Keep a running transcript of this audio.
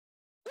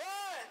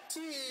2,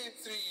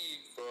 3,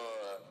 4.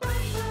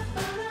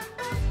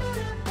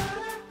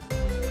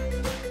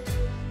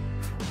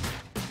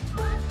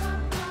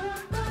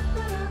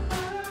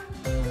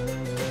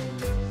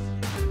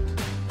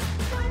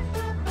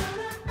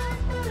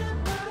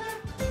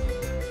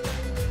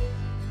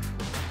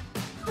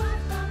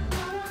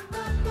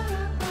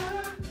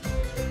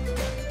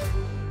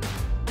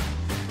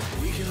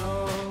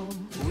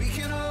 We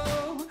can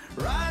all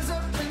rise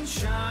up and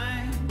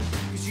shine,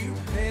 'cause you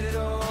paid it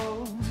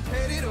all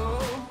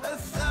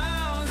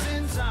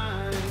 1,000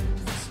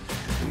 times.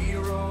 We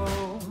are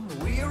all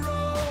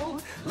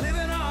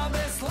living our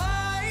best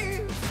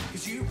life,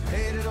 'cause you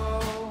paid it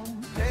all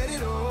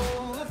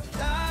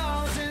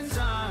 1,000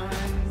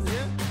 times.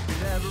 Yeah.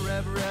 You're never,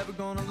 ever, ever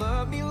gonna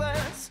love me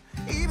less,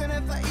 even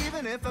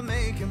if I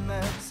make a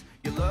mess.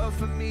 Your love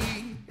for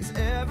me is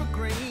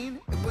evergreen,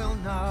 it will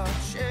not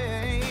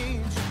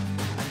change.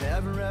 I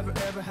never, ever,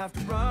 ever have to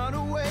run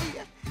away,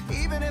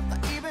 even if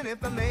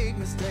I make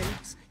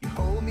mistakes. You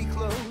hold me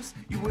close,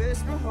 you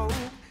whisper hope,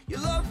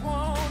 your love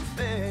won't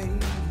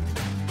fade.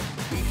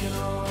 We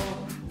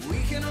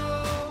can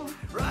all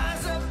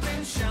rise up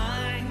and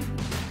shine,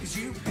 'cause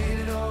you paid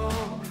it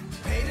all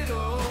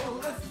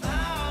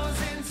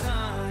 1,000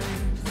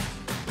 times.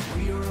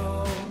 We are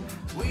all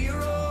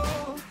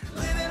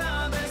living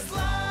our best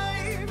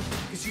life,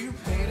 'cause you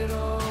paid it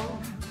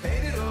all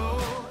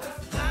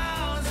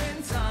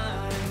 1,000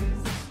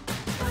 times.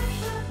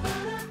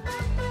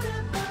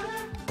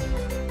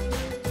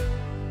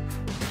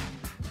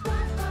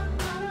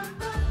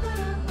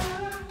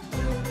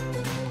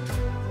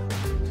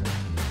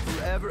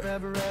 Forever,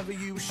 ever, ever,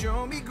 you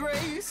show me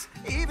grace,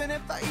 even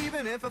if I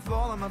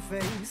fall on my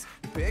face.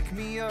 You pick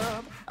me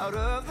up out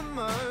of the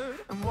mud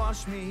and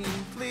wash me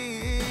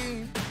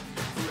clean.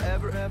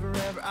 Forever, ever,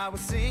 ever, I will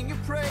sing your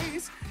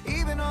praise,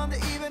 even on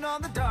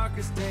the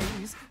darkest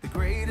days. The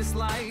greatest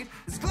light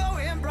is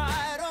glowing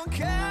bright on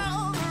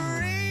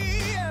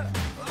Calvary.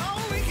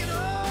 Oh, we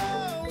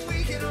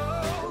can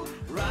all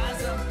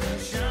rise up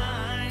and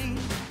shine,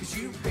 'cause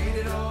you paid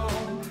it all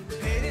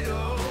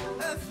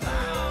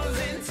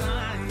 1,000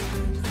 times.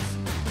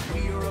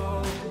 We are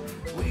all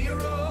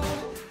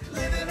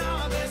living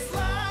our best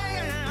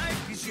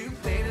life, 'cause you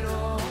paid it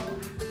all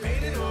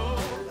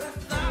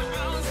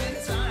 1,000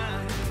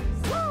 times.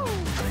 Woo!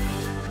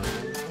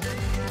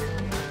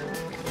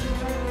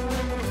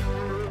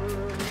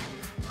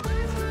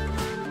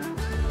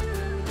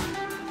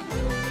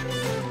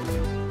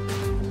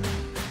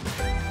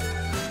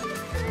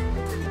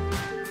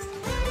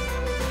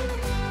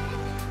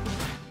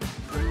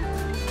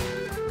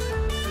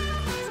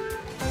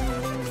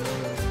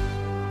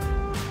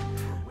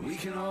 We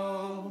can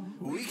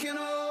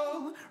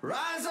all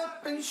rise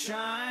up and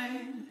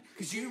shine,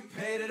 'cause you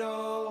paid it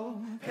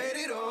all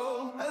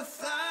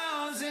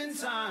 1,000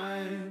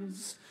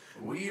 times.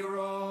 We are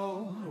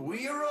all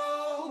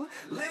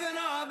living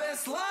our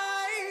best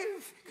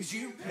life, 'cause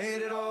you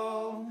paid it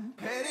all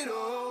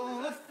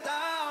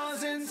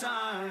 1,000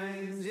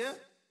 times. Yeah.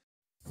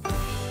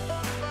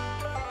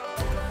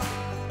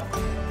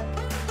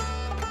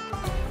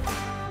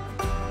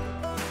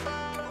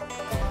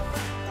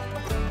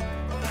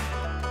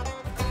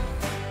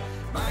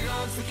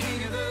 The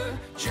king of the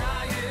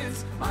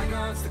giants, my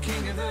God's the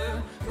king of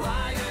the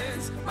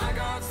lions, my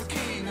God's the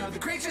king of the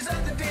creatures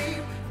of the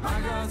deep, my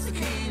God's the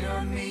king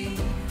of me.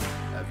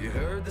 Have you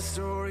heard the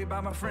story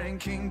about my friend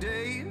King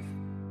Dave?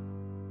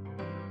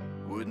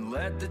 Wouldn't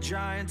let the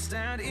giant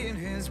stand in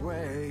his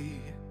way.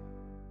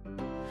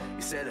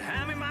 He said,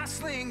 hand me my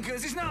sling,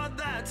 'cause he's not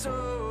that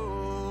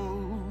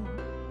tall.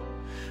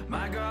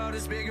 My God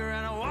is bigger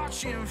and I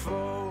watch him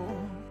fall.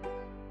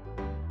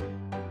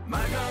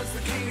 My God's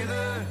the king of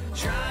the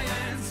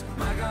giants,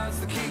 my God's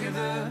the king of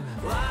the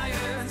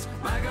lions,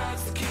 my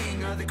God's the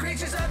king of the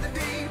creatures of the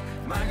deep,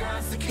 my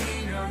God's the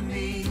king of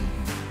me.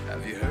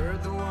 Have you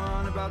heard the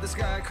one about this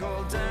guy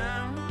called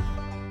Dan?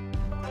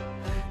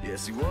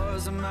 Yes, he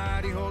was a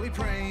mighty holy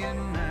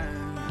praying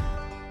man.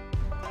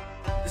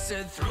 They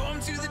said throw him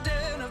to the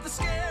den of the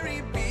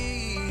scary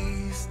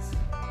beasts,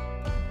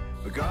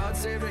 but God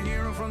saved a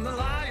hero from the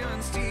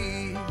lion's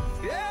teeth.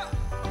 Yeah!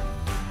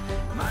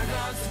 My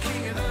God's the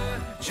king of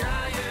the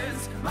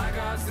giants, my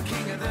God's the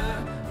king of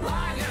the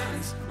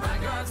lions, my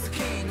God's the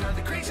king of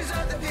the creatures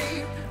of the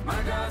deep,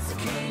 my God's the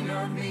king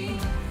of me.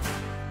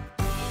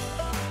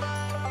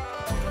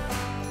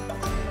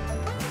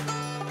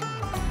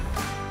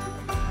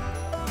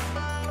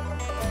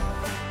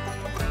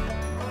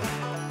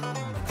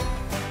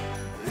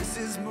 This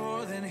is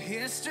more than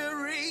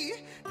history,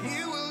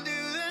 you will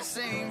do the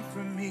same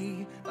for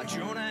me. Like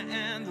Jonah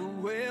and the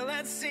whale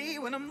at sea,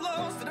 when I'm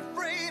lost and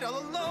afraid, all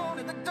alone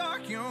in the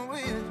dark, you're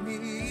with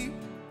me.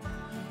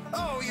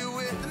 Oh, you're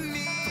with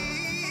me.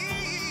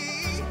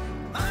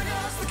 My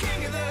God's the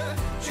king of the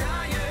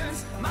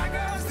giants, my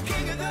God's the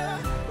king of the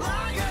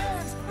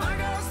lions, my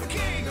God's the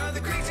king of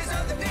the creatures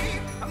of the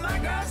deep, my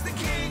God's the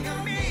king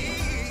of me.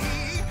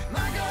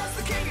 My God's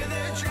the king of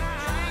the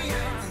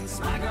giants,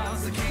 my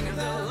God's the king of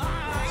the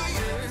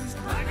lions,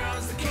 my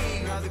God's the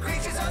king of the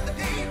creatures of the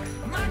deep,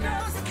 my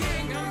God's the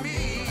king of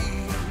me.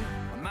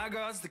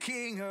 God's the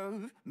king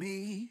of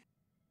me.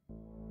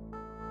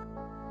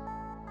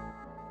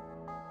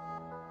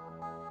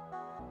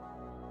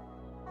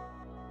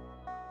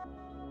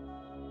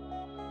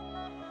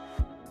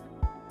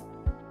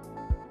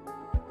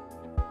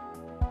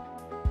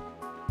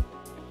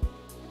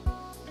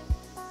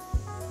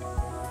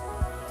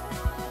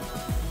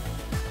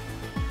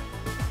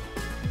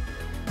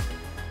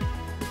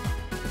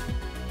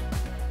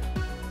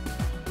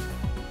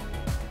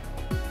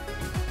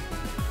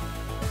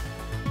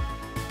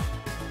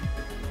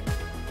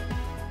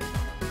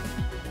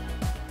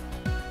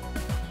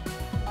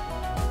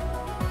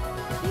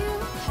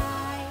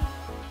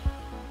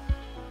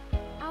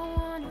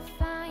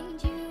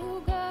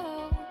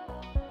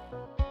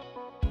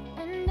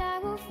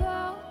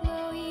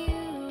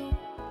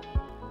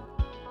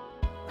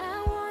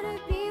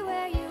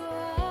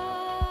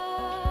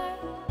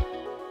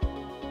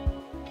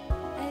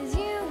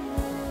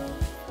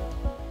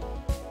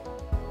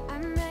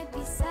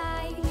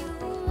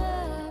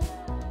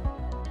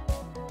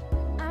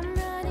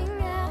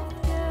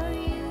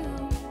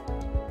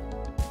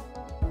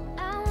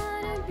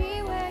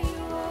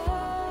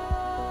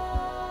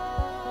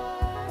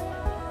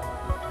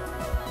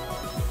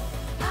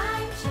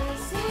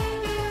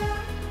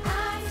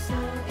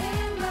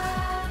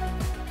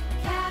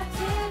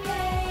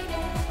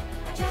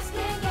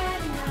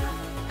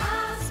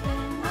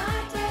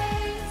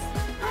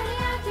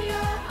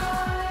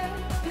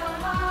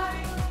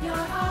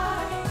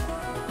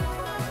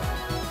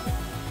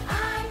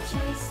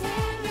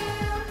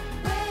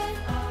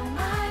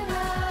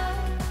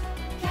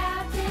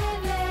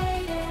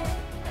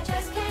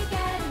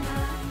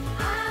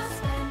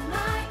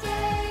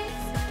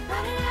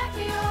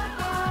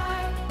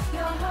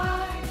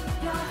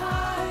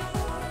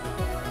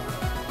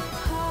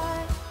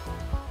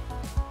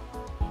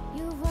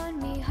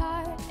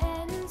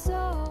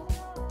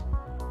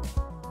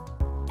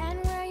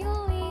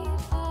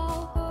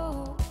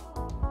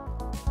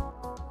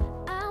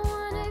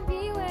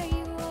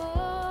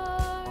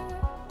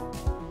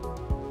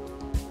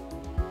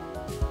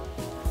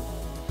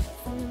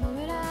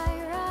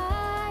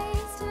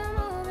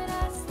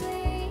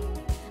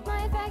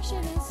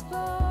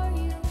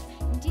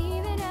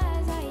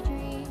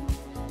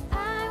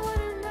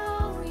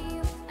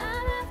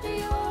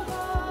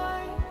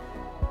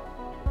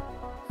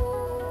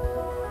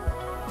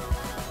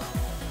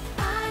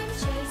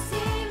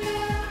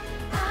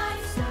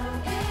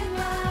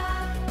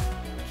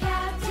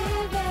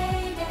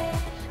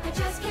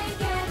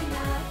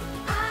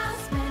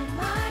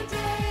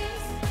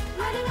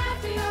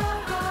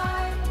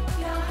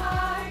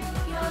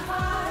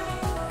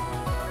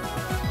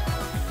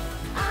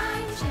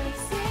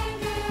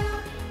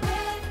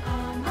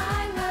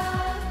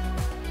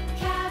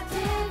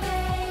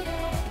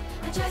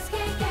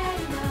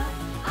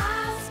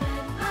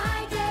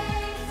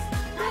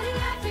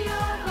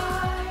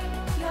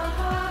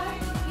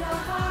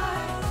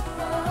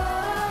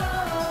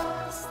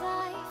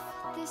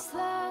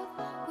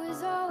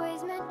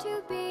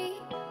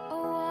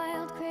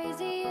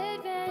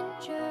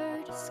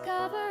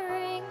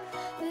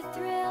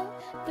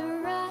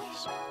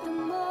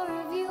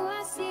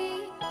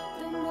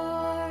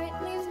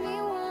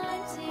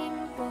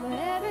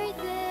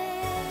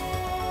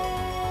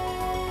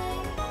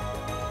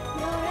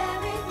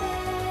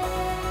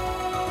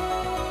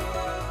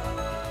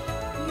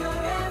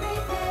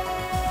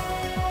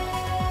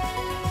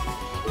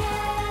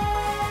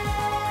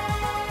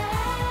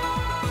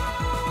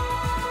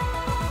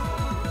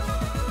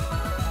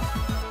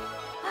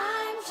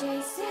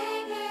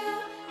 Chasing you,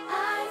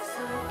 I'm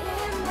so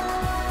in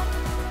love,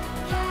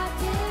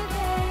 captivated.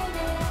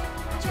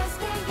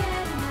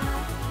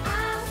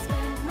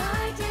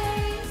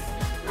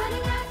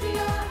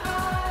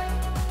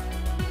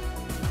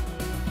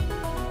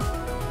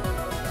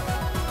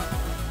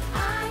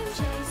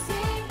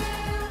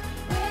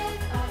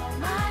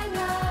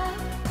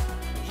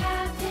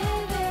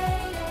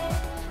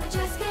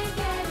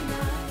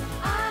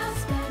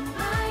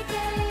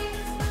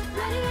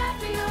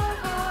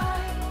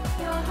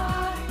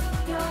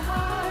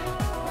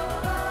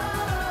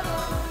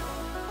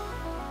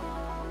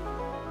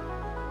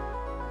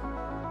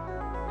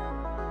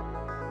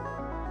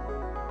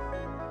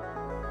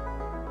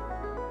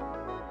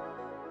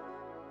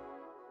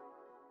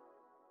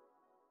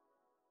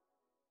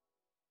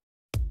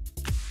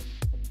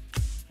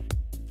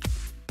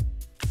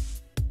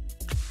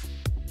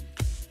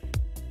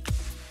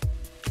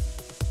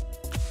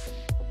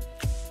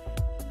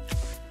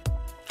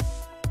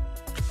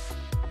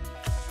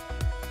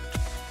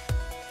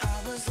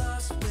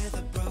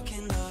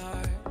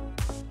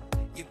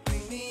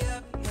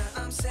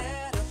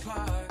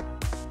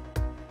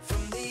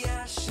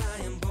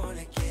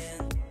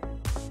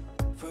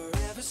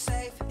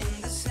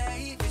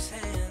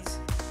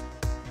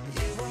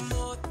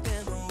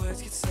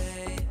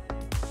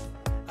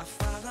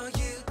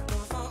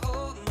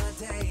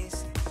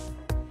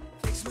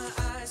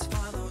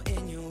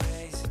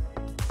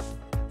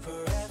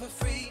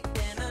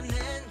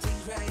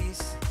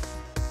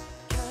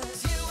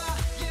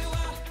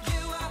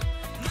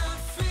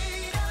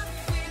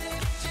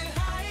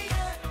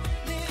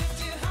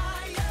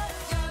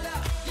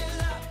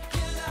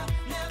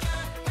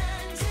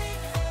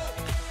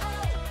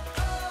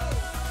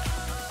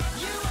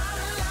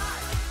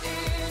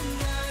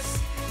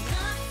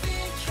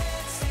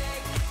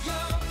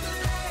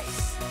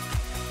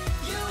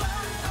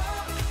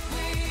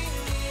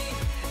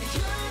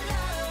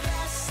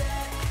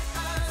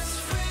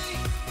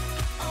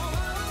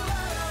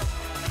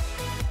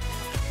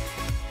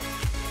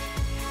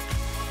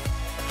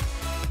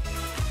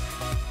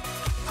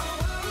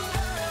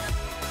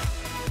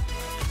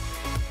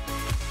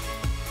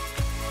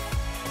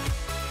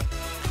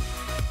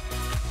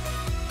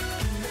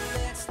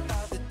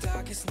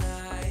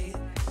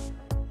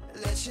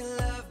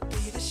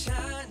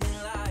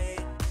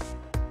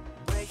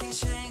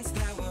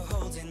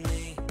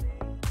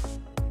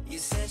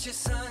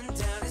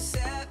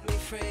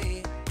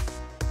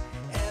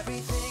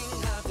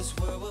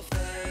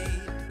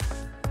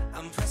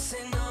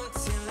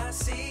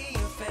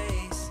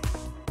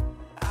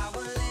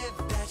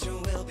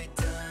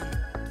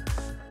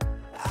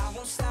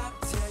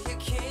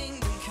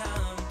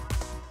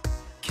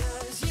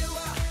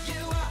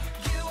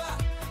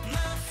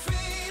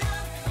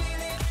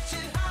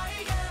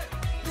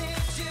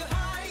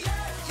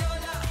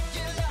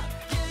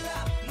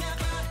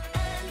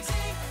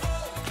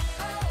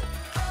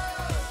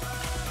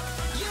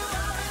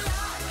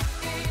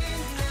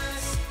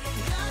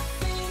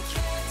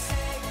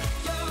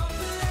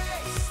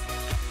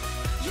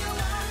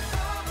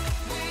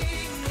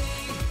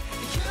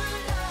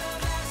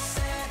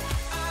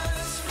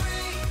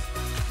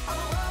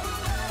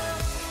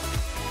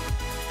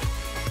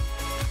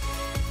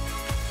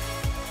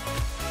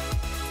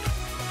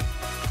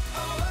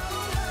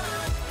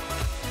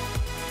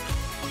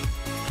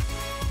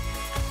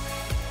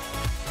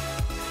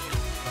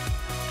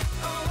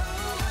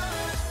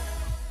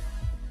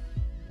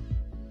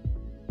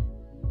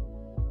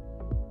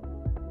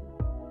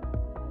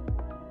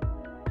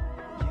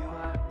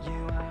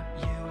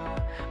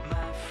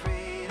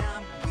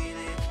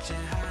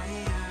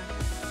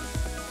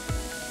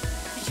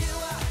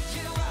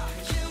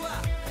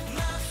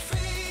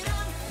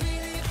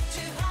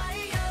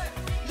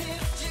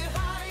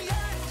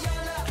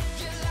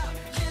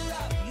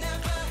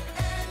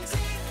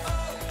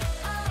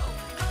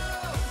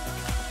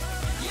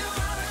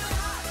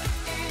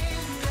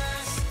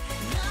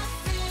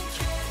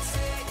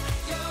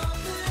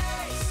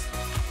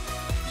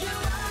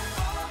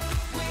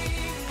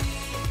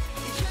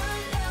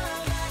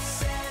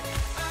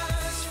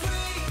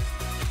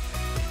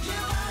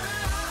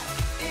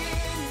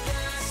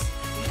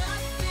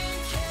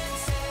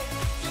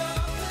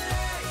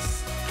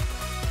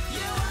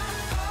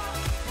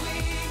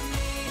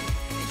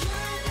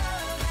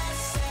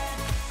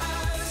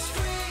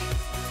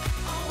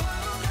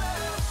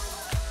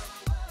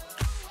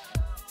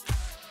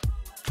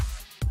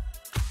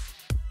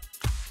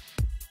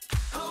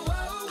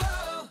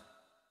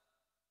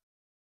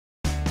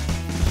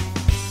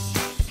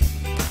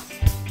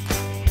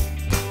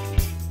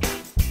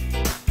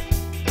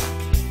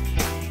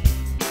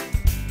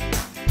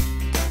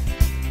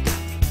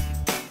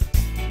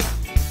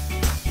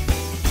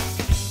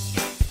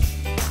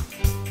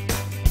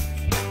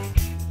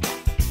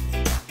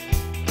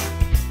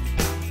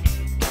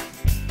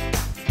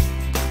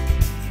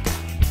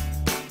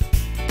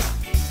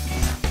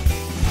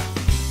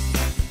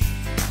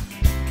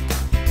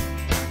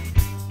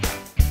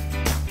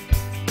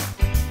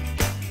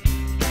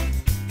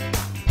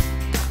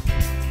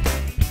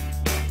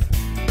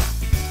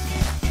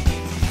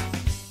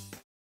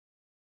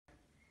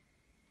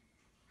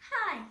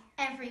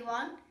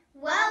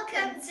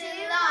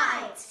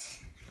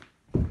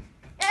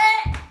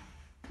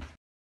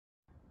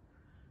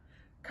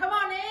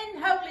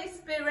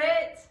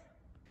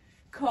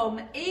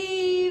 come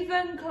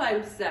even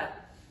closer.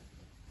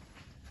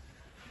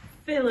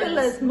 Fill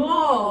us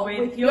more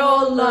with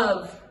your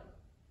love.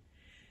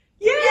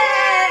 Yay!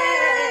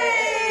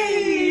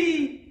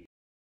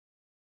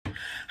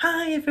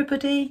 Hi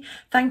everybody,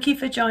 thank you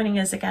for joining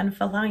us again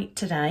for Light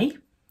today.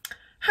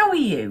 How are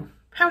you?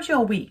 How's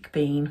your week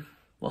been?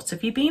 What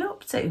have you been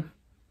up to?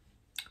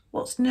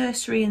 What's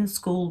nursery and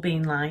school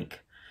been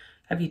like?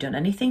 Have you done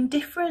anything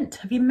different?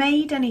 Have you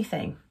made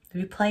anything?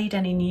 Have you played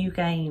any new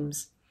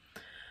games?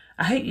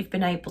 I hope you've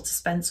been able to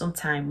spend some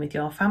time with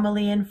your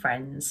family and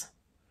friends.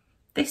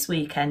 This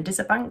weekend is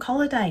a bank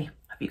holiday.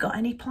 Have you got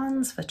any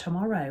plans for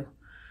tomorrow?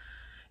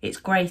 It's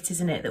great,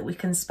 isn't it, that we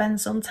can spend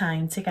some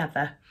time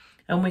together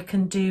and we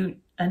can do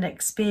and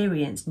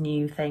experience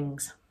new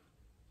things.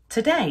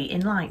 Today in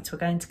Light, we're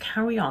going to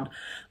carry on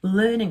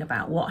learning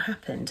about what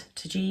happened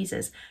to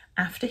Jesus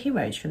after he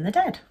rose from the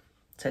dead.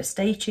 So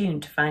stay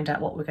tuned to find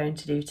out what we're going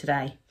to do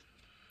today.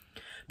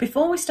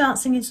 Before we start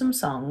singing some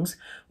songs,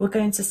 we're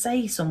going to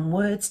say some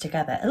words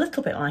together, a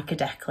little bit like a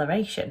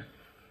declaration.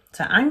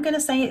 So I'm going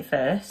to say it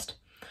first,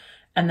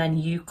 and then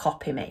you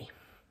copy me.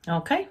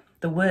 Okay?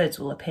 The words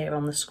will appear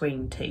on the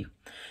screen too.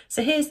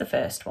 So here's the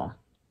first one.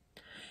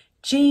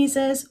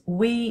 Jesus,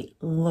 we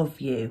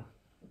love you.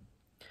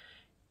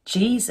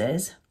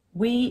 Jesus,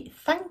 we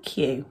thank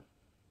you.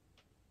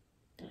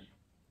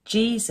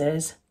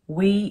 Jesus,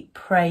 we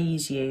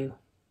praise you.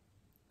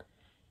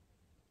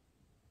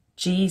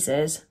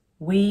 Jesus,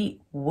 we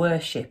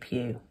worship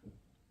you.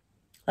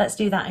 Let's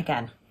do that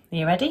again. Are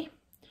you ready?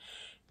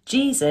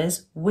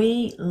 Jesus,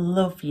 we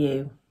love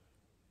you.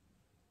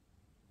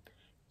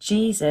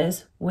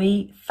 Jesus,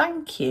 we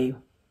thank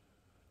you.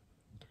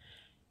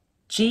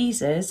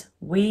 Jesus,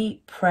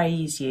 we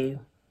praise you.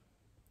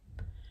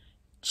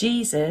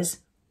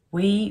 Jesus,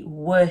 we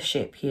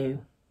worship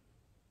you.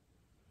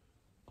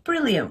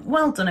 Brilliant.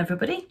 Well done,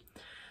 everybody.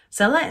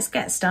 So let's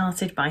get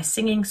started by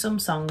singing some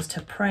songs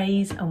to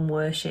praise and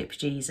worship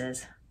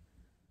Jesus.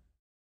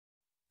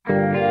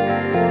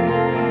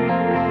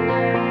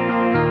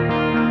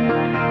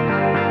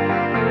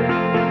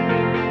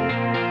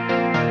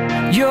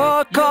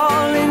 You're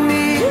calling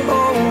me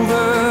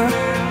over.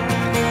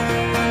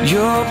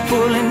 You're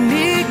pulling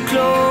me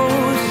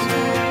close.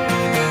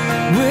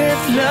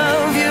 With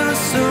love you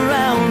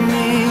surround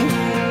me.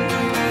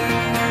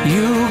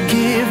 You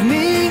give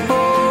me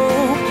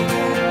hope.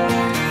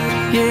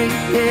 Yeah,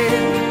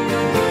 yeah,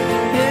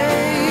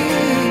 yeah.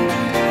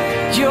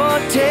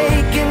 You're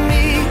taking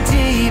me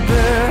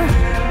deeper.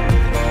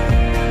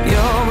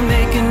 You're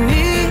making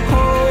me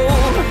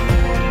whole.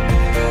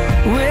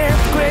 With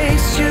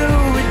grace you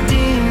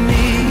redeem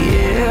me,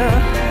 yeah.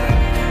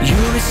 You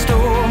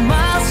restore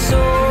my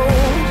soul.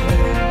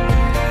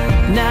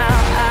 Now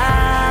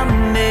I'm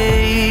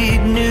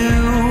made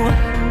new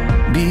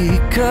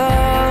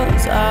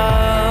because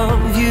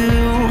of you.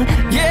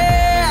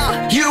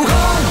 Yeah, you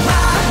hold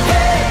my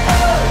head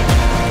up.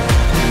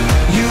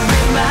 You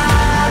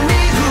remind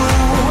me who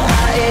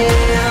I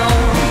am.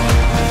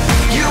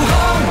 You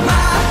hold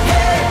my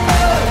head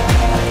up.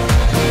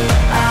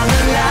 I'm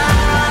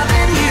alive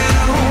in you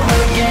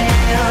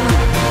again.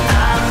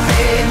 I'm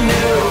made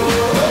new.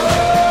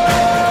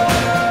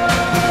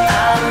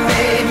 I'm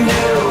made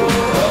new.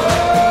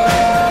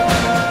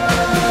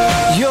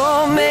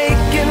 You're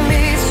making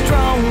me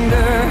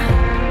stronger.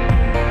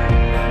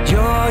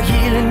 You're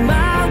healing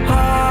my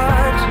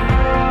heart.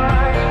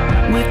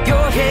 With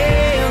your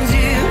hands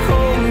you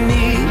hold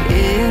me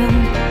in.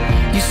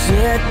 You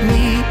set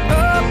me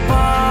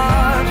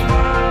apart.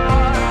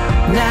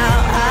 Now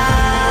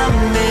I'm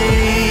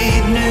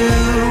made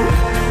new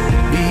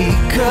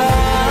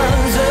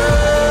because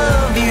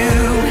of you.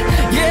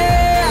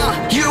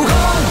 Yeah, you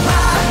hold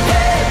my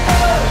head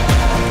up.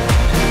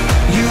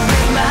 You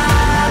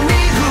remind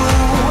me who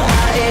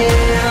I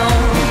am.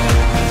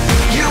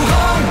 You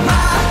hold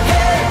my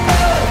head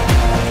up.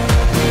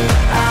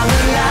 I'm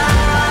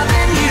alive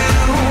in you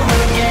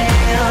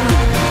again.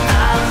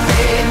 I'm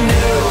made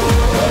new.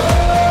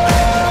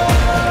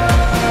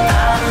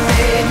 I'm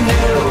made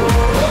new.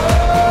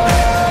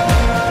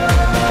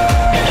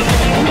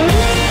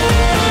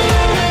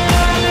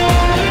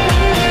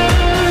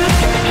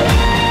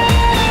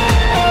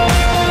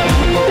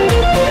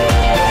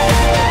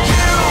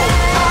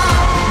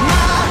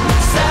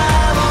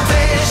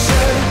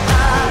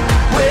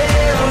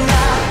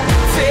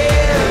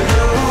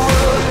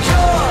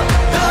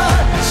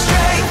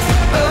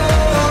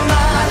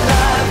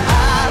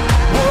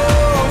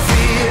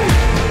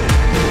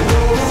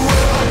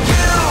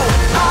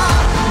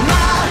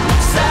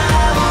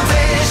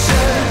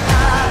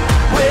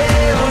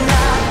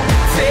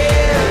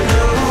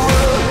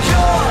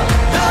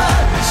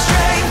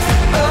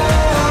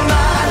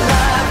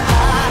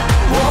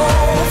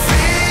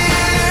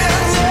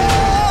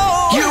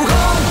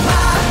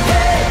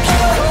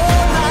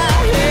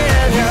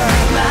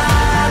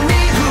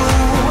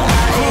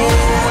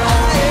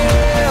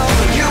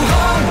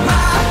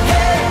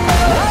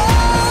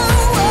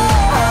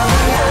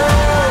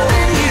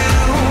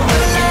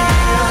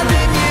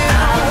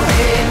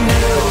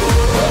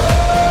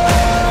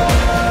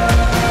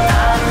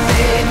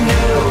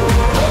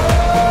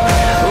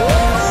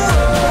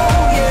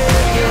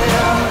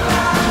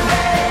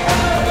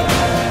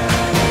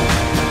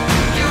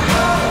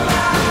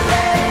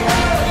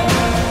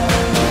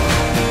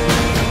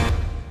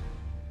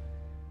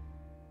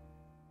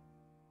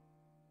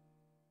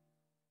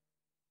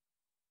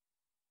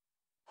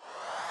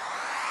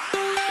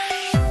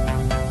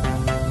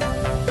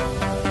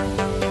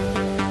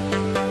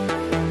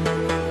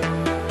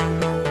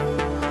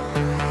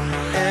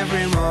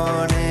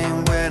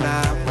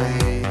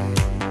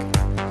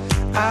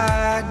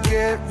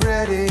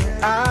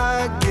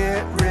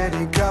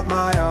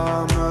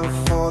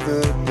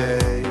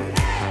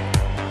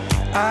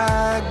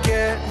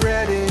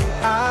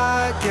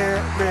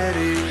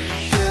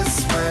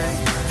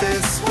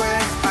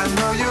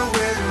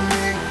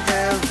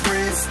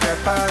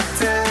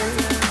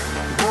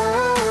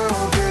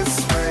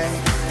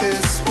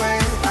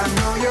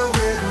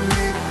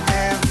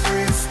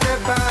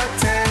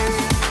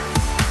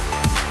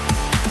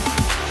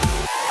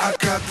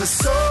 got the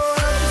sword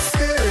of the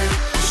Spirit,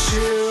 the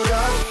shield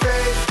of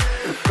faith,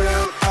 the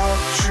belt of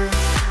truth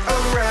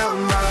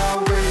around my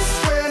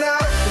waist. When I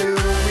feel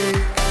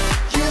weak,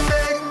 you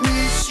make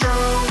me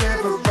strong,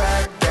 never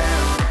back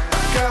down. I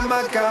got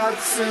my God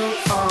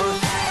suit on.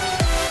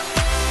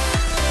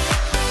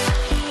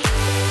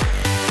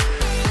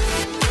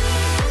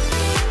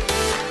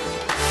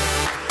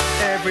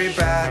 Every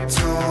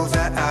battle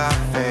that I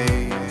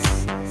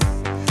face,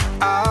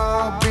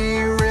 I'll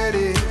be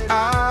ready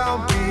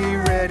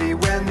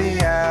when the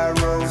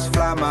arrows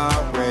fly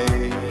my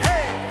way.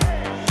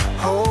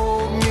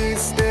 Hold me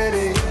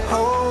steady,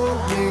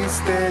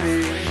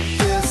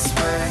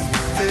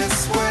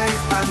 this way,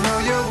 I know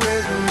you're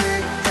with me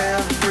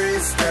every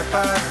step I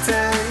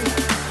take.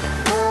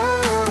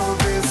 Oh,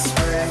 this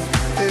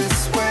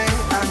way,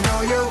 I know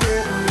you're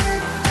with me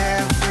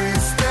every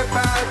step I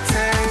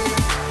take.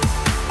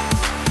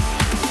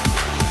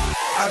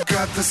 I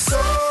got the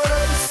sword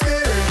of the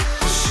Spirit,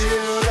 the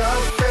shield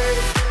of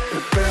faith,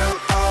 the belt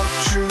of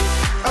truth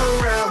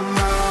around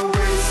my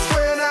waist.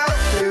 When I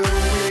feel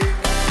weak,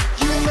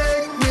 you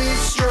make me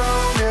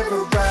strong,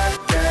 never back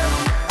down.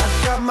 I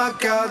got my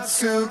God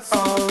suit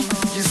on.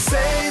 Your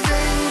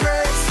saving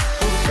grace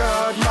will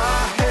guard my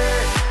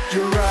head.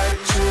 Your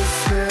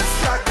righteousness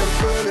like a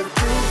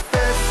bulletproof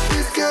vest.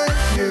 These good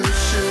news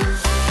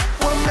shoes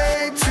were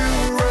made to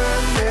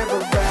run, never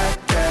back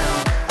down.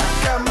 I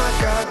got my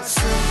God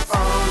suit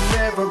on,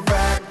 never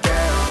back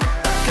down.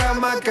 I got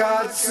my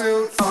God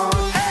suit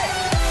on.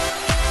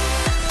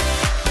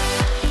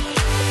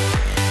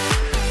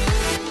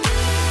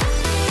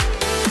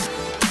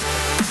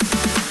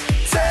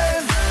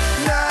 10,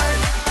 9,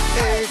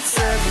 8,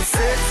 7,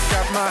 6.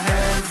 Got my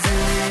hands in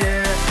the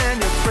air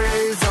and your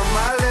praise on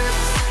my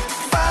lips.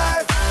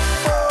 5,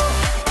 4,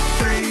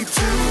 3,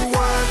 2,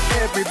 1.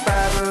 Every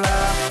battle I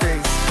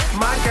face,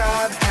 my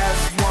God has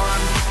won.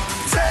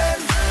 10,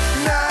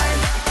 9,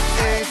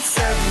 8,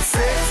 7,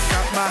 6.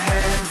 Got my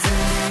hands in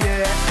the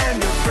air and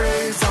your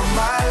praise on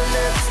my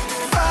lips.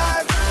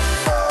 5,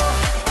 4,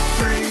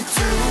 3,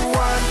 2,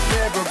 1.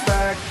 Never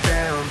back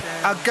down.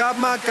 I got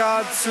my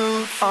God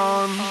suit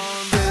on.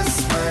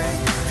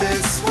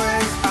 This way,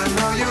 I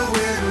know you're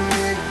with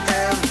me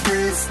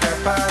every step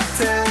I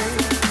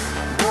take.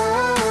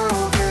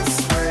 Oh,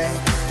 this way,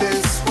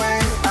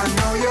 I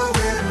know you're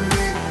with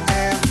me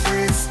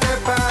every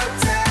step I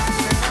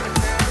take.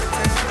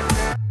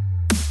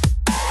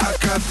 I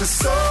got the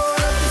sword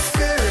of the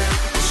Spirit,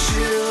 the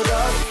shield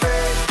of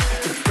faith,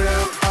 the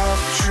belt of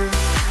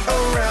truth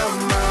around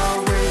my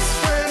waist.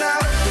 When I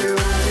feel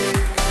weak,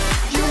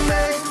 you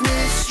make me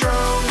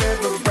strong,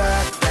 never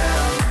back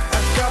down. I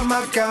got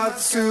my God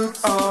suit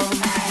on.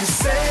 Your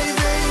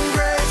saving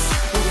grace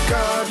will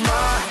guard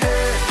my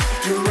head.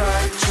 Your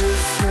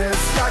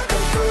righteousness like a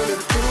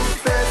bulletproof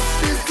vest.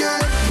 These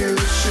good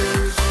news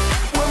shoes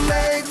were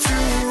made to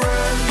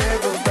run,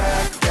 never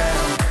back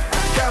down. I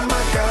got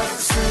my God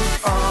suit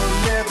on,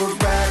 never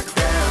back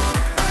down.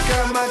 I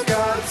got my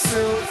God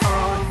suit on.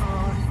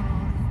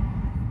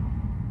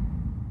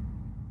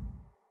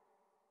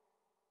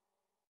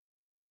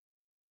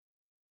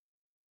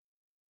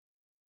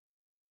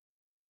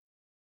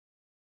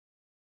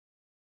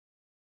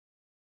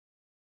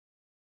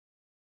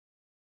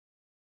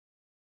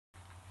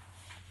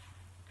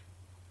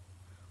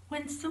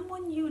 When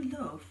someone you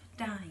love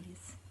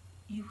dies,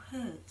 you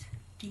hurt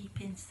deep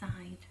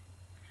inside.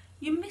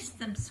 You miss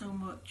them so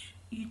much,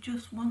 you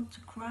just want to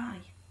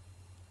cry.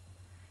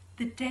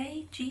 The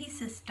day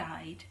Jesus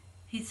died,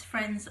 his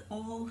friends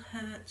all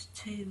hurt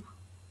too.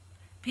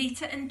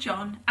 Peter and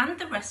John and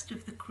the rest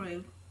of the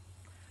crew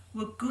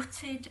were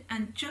gutted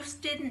and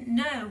just didn't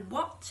know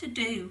what to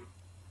do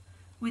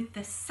with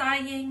the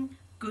sighing,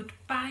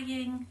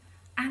 goodbying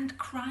and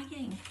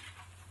crying.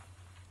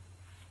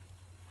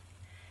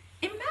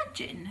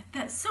 Imagine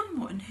that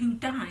someone who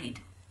died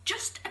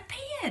just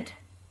appeared.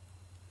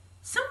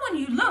 Someone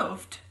you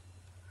loved.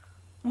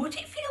 Would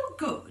it feel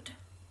good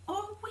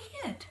or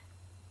weird?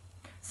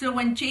 So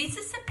when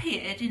Jesus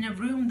appeared in a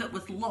room that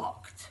was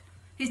locked,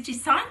 his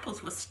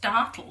disciples were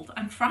startled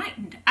and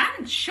frightened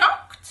and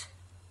shocked.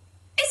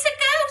 "It's a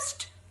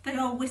ghost," they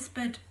all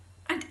whispered,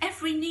 and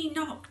every knee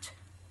knocked,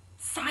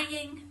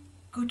 sighing,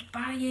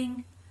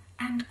 goodbying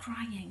and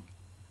crying.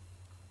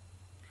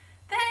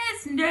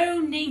 "There's no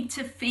need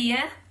to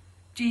fear,"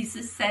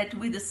 Jesus said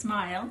with a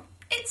smile.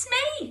 "It's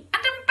me,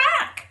 and I'm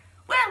back.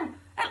 Well,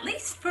 at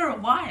least for a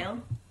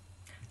while.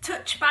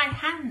 Touch my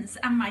hands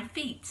and my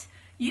feet.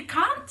 You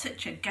can't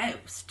touch a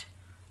ghost.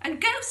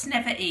 And ghosts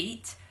never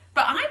eat,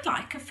 but I'd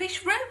like a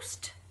fish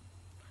roast.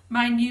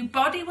 My new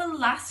body will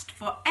last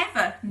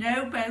forever,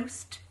 no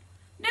boast.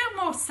 No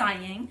more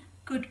sighing,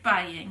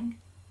 goodbying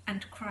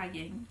and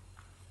crying."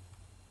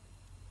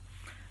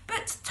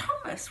 But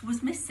Thomas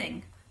was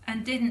missing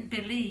and didn't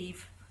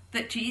believe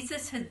that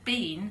Jesus had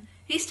been.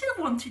 He still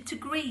wanted to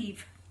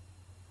grieve.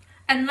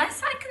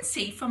 "Unless I can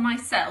see for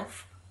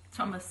myself,"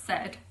 Thomas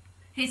said,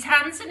 "his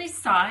hands and his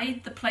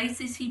side, the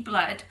places he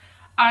bled,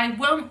 I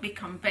won't be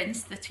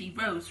convinced that he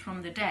rose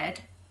from the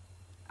dead.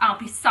 I'll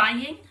be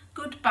sighing,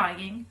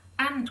 goodbying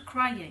and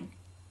crying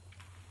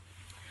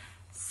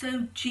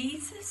So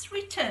Jesus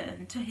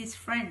returned to his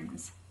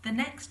friends the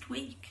next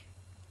week.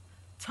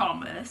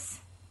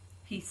 "Thomas,"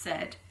 he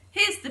said,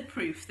 "here's the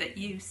proof that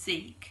you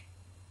seek.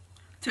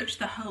 Touch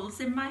the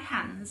holes in my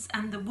hands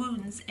and the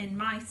wounds in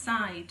my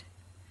side.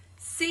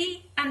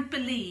 See and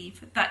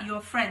believe that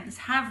your friends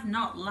have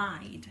not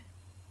lied."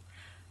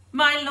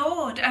 "My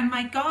Lord and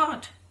my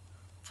God,"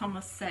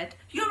 Thomas said,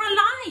 "you're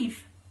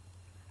alive!"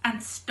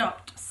 and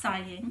stopped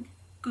sighing,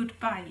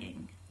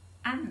 goodbying,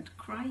 and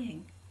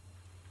crying.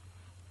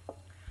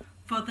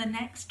 For the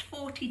next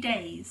 40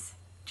 days,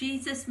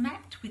 Jesus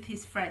met with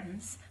his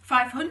friends.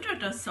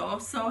 500 or so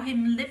saw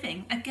him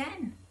living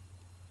again.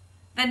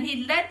 Then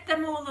he led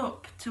them all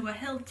up to a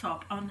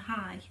hilltop on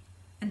high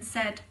and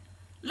said,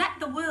 "Let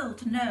the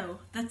world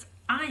know that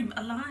I'm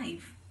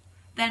alive."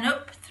 Then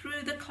up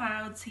through the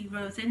clouds he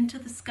rose into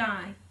the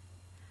sky.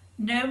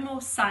 No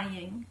more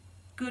sighing,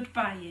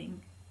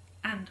 goodbying,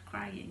 and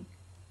crying.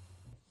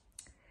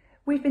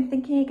 We've been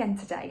thinking again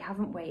today,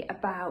 haven't we,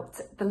 about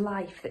the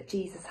life that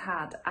Jesus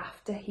had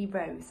after he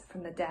rose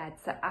from the dead,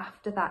 so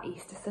after that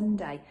Easter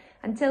Sunday,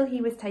 until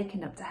he was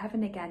taken up to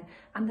heaven again,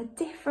 and the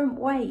different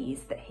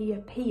ways that he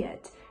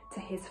appeared to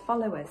his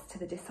followers, to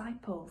the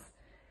disciples.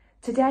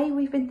 Today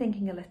we've been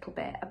thinking a little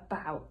bit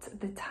about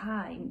the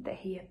time that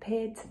he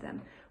appeared to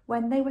them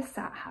when they were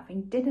sat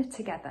having dinner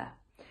together.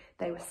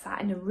 They were sat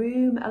in a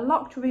room, a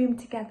locked room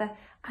together,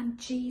 and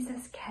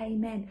Jesus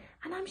came in.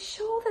 And I'm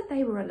sure that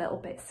they were a little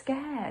bit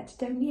scared,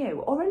 don't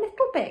you? Or a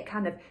little bit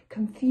kind of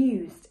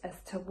confused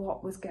as to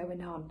what was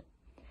going on.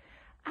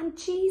 And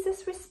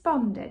Jesus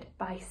responded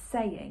by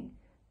saying,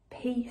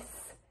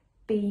 "Peace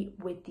be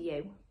with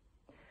you."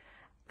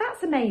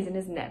 That's amazing,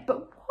 isn't it?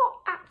 But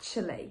what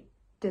actually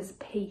does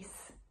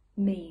peace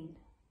mean?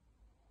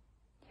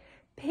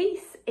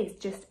 Peace is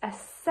just a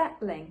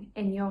settling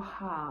in your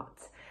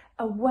heart,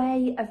 a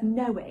way of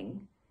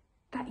knowing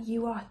that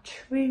you are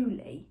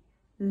truly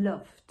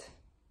loved.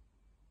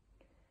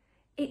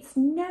 It's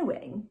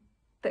knowing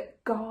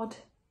that God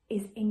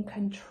is in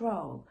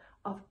control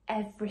of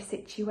every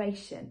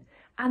situation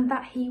and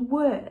that he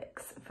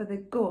works for the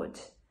good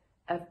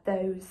of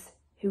those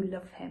who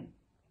love him.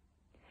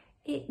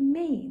 It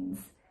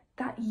means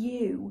that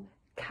you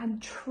can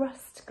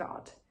trust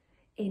God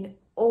in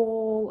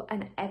all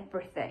and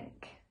everything.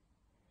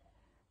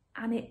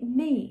 And it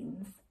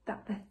means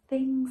that the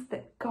things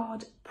that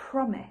God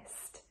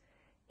promised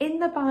in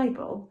the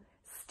Bible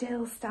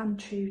still stand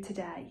true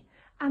today.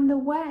 And the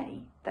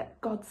way that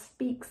God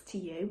speaks to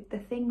you, the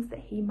things that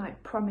he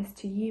might promise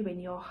to you in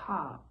your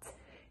heart,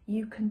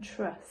 you can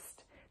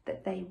trust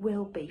that they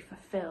will be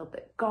fulfilled,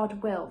 that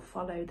God will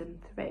follow them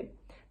through.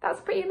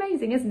 That's pretty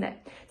amazing, isn't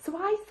it? So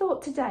I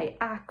thought today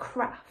our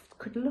craft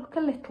could look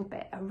a little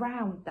bit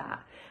around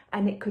that,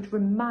 and it could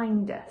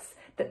remind us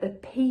that the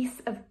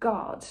peace of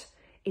God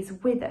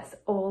is with us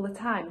all the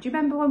time. Do you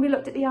remember when we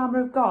looked at the armour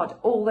of God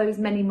all those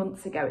many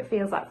months ago? It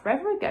feels like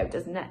forever ago,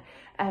 doesn't it?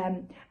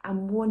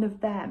 And one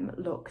of them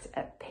looked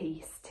at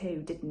peace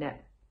too, didn't it?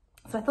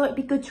 So I thought it'd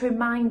be good to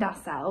remind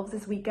ourselves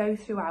as we go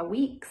through our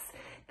weeks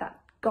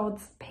that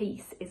God's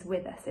peace is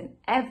with us in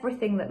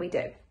everything that we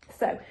do.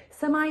 So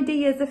some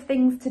ideas of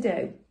things to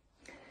do.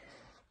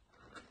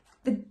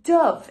 The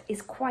dove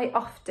is quite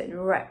often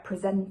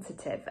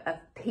representative of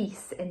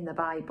peace in the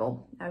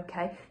Bible,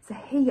 okay? So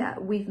here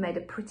we've made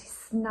a pretty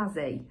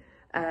snazzy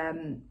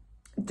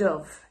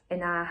dove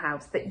in our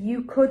house that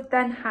you could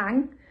then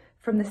hang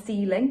from the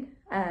ceiling,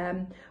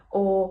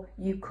 or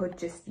you could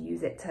just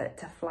use it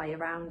to fly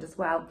around as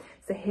well.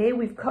 So here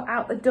we've cut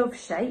out the dove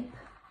shape,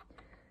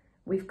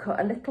 we've cut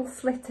a little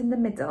slit in the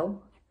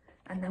middle,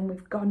 and then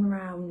we've gone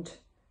round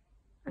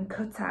and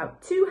cut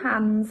out two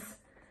hands,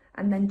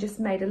 and then just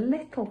made a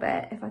little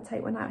bit, if I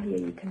take one out here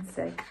you can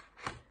see,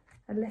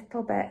 a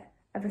little bit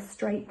of a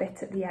straight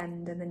bit at the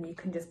end, and then you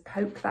can just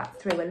poke that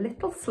through a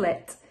little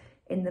slit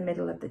in the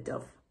middle of the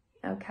dove.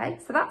 Okay,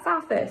 so that's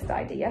our first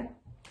idea.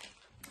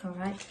 All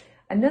right,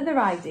 another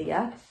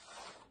idea,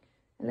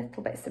 a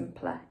little bit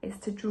simpler, is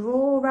to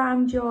draw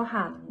around your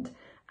hand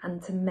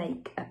and to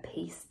make a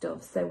peace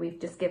dove. So we've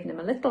just given him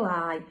a little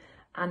eye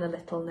and a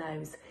little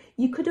nose.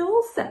 You could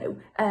also,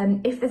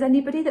 if there's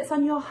anybody that's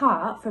on your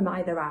heart from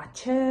either our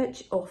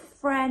church or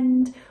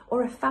friend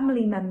or a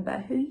family member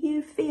who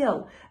you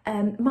feel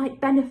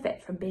might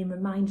benefit from being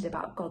reminded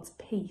about God's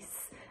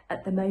peace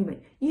at the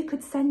moment, you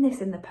could send this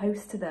in the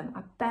post to them.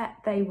 I bet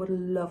they would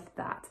love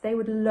that. They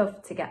would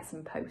love to get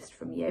some post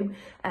from you,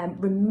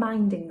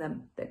 reminding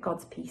them that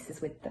God's peace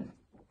is with them.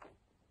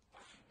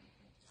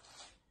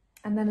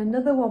 And then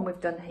another one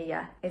we've done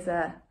here is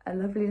a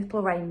lovely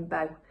little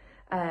rainbow,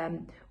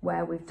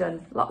 where we've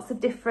done lots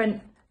of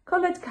different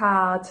coloured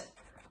card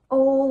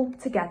all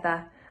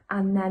together,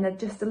 and then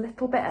just a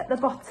little bit at the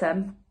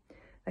bottom,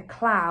 a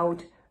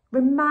cloud,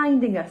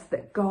 reminding us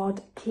that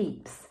God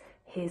keeps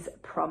his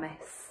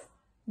promise.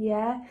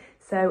 Yeah,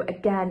 so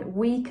again,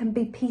 we can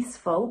be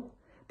peaceful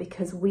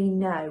because we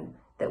know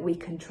that we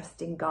can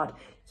trust in God.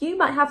 You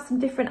might have some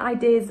different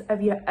ideas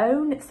of your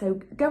own, so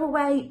go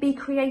away, be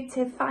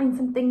creative, find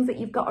some things that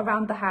you've got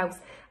around the house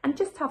and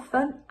just have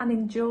fun and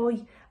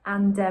enjoy.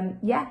 And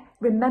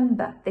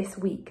remember this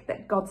week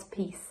that God's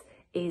peace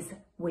is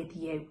with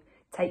you.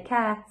 Take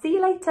care. See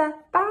you later.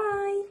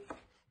 Bye.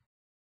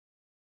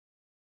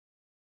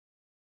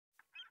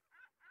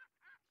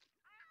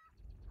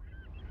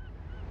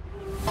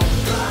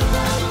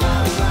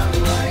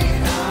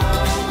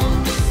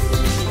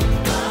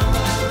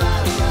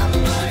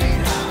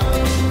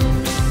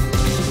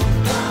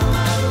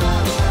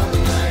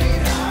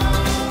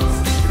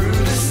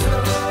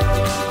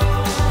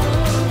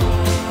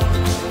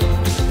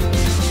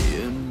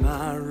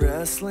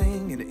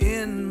 And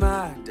in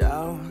my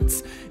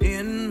doubts,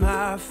 in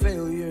my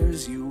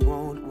failures, you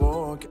won't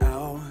walk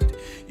out.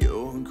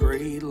 Your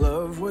great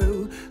love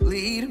will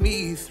lead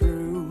me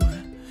through.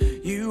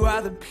 You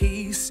are the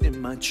peace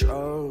in my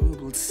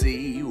troubled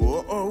sea.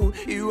 Whoa,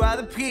 you are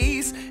the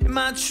peace in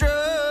my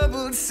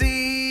troubled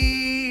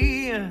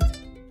sea.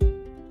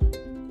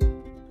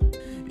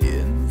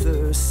 In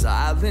the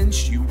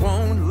silence, you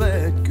won't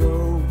let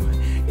go.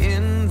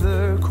 In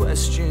the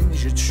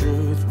questions, your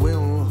truth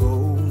will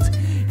hold.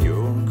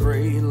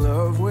 Great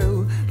love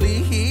will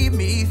lead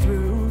me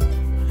through.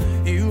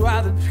 You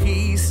are the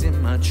peace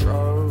in my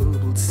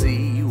troubled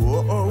sea.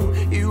 Whoa,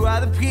 you are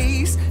the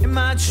peace in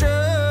my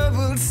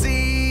troubled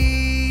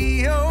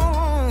sea.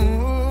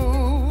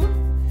 Oh,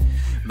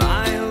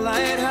 my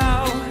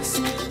lighthouse,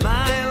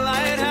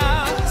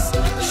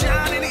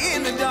 shining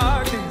in the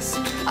darkness,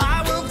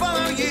 I will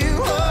follow you.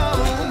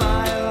 Oh,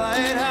 my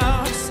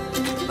lighthouse,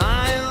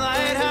 I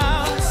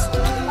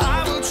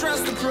will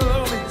trust the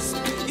promise.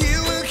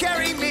 You will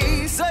carry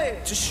me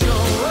safe to shore.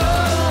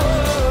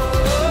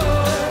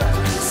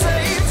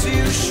 Safe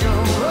to shore.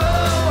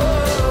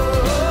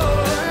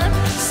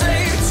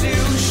 Safe to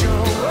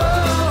shore.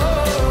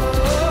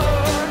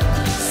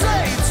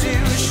 Safe to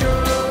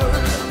shore.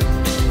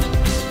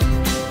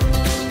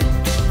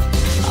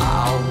 I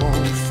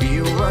won't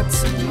fear what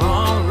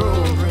tomorrow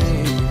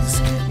brings.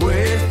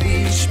 With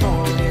each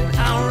morning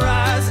I'll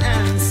rise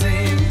and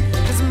sing,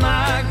 'cause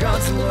my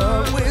God's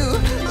love will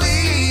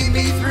lead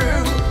me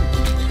through.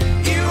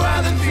 You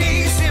are the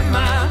peace in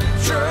my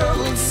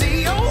troubled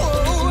sea.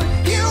 Oh,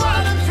 you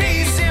are the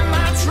peace in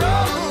my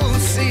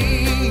troubled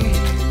sea.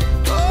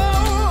 Oh,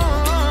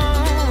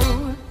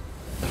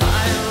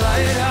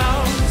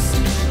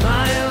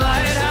 my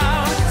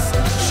lighthouse,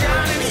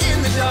 shining in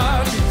the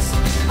darkness,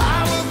 I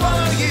will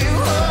follow you.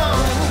 Oh,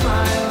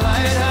 my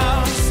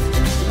lighthouse,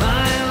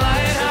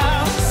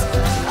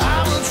 I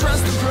will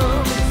trust the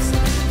promise.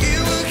 You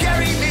will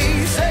carry me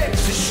safe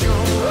to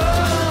shore.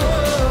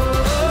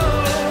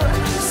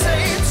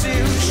 Safe to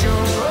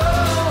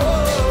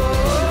shore.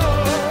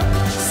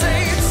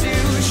 Safe to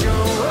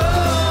shore.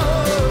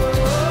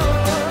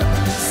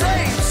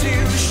 Safe to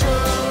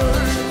shore.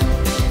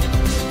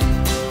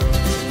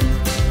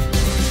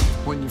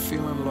 When you're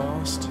feeling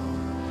lost,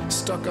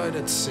 stuck out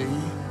at sea,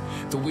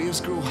 the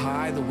waves grow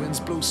high, the winds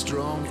blow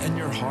strong, in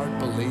your heart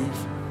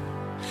believe.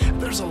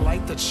 There's a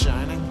light that's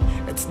shining,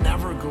 it's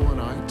never going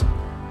out.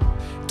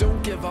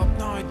 Don't give up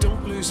now,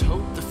 don't lose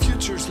hope, the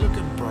future's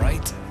looking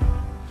bright.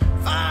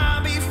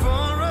 Far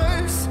before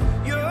us,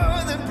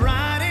 you're the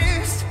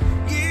brightest.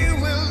 You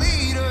will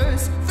lead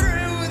us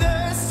through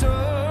the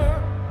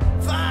storm.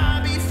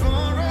 Far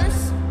before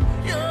us,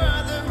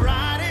 you're the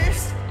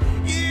brightest.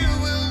 You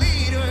will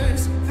lead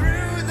us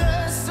through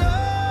the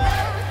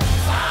storm.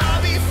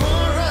 Far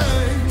before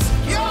us,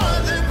 you're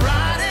the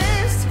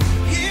brightest.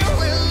 You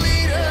will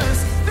lead us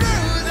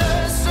through the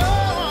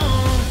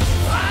storm.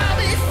 Far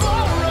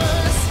before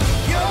us,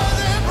 you're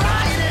the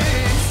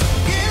brightest.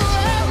 You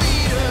will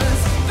lead us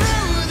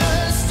through the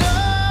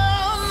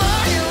storm.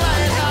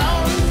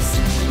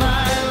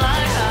 My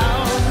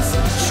lighthouse,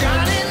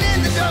 shining in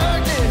the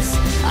darkness,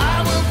 I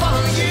will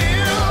follow you.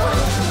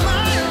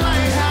 My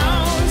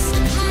lighthouse,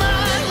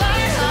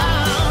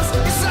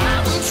 yes, I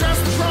will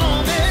trust the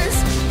promise.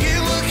 You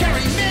will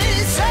carry me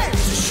safe to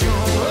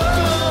shore.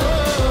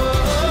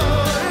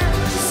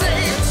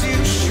 Safe to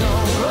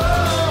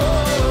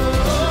shore.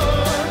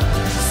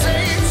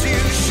 Safe to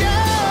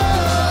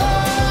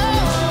shore.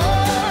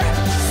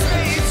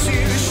 Safe to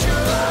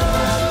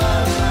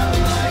shore.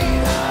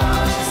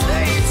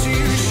 Safe to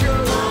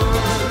shore.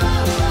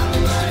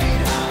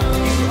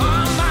 You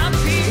are my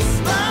peace,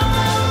 my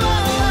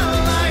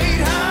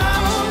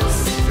lighthouse.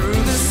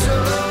 Through the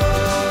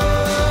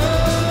storm,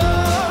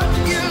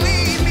 you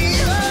lead me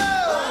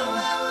home.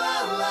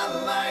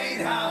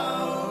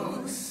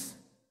 Lighthouse.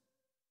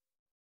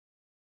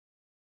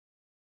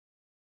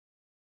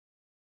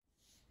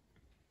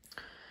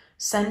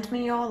 Send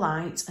me your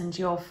light and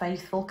your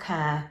faithful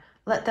care,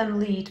 let them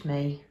lead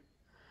me.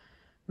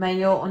 May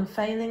your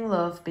unfailing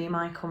love be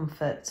my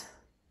comfort,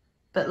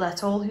 but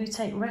let all who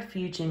take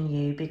refuge in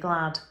you be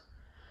glad.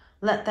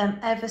 Let them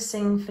ever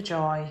sing for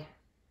joy.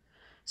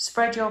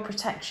 Spread your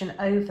protection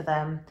over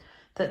them,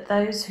 that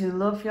those who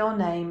love your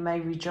name may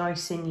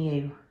rejoice in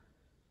you.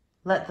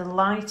 Let the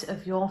light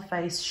of your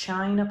face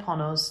shine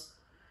upon us.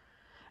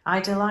 I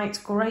delight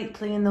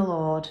greatly in the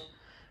Lord.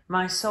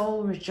 My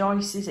soul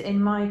rejoices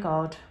in my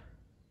God.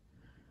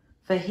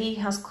 For he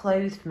has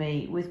clothed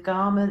me with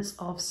garments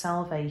of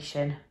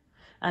salvation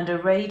and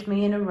arrayed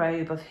me in a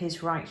robe of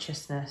his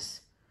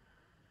righteousness.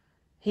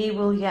 He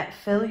will yet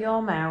fill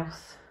your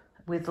mouth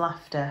with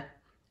laughter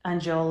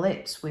and your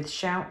lips with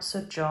shouts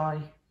of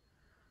joy.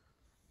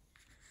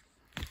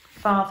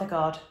 Father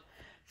God,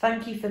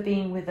 thank you for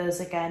being with us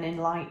again in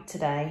light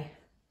today.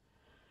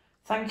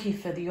 Thank you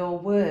for your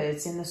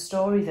words in the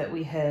story that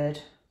we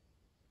heard.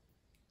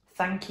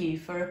 Thank you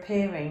for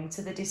appearing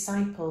to the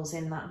disciples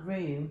in that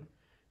room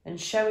and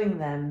showing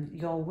them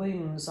your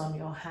wounds on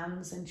your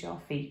hands and your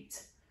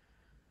feet.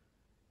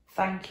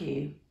 Thank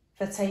you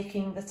for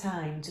taking the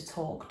time to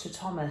talk to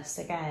Thomas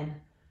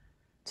again,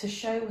 to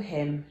show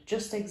him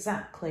just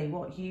exactly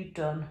what you'd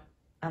done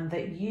and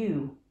that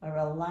you are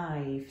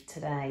alive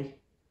today.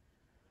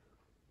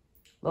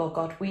 Lord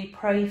God, we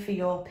pray for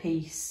your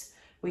peace.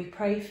 We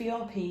pray for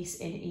your peace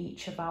in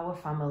each of our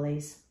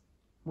families.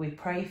 We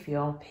pray for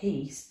your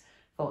peace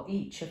for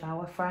each of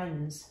our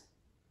friends.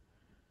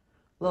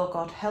 Lord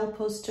God, help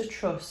us to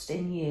trust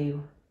in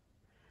you,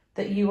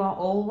 that you are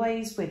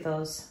always with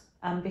us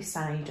and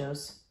beside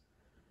us.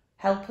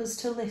 Help us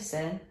to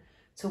listen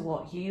to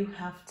what you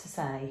have to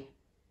say.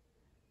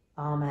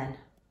 Amen.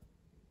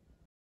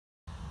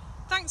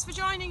 Thanks for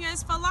joining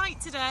us for Light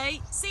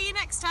today. See you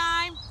next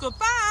time.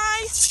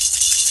 Goodbye.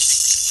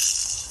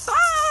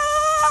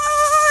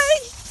 Bye.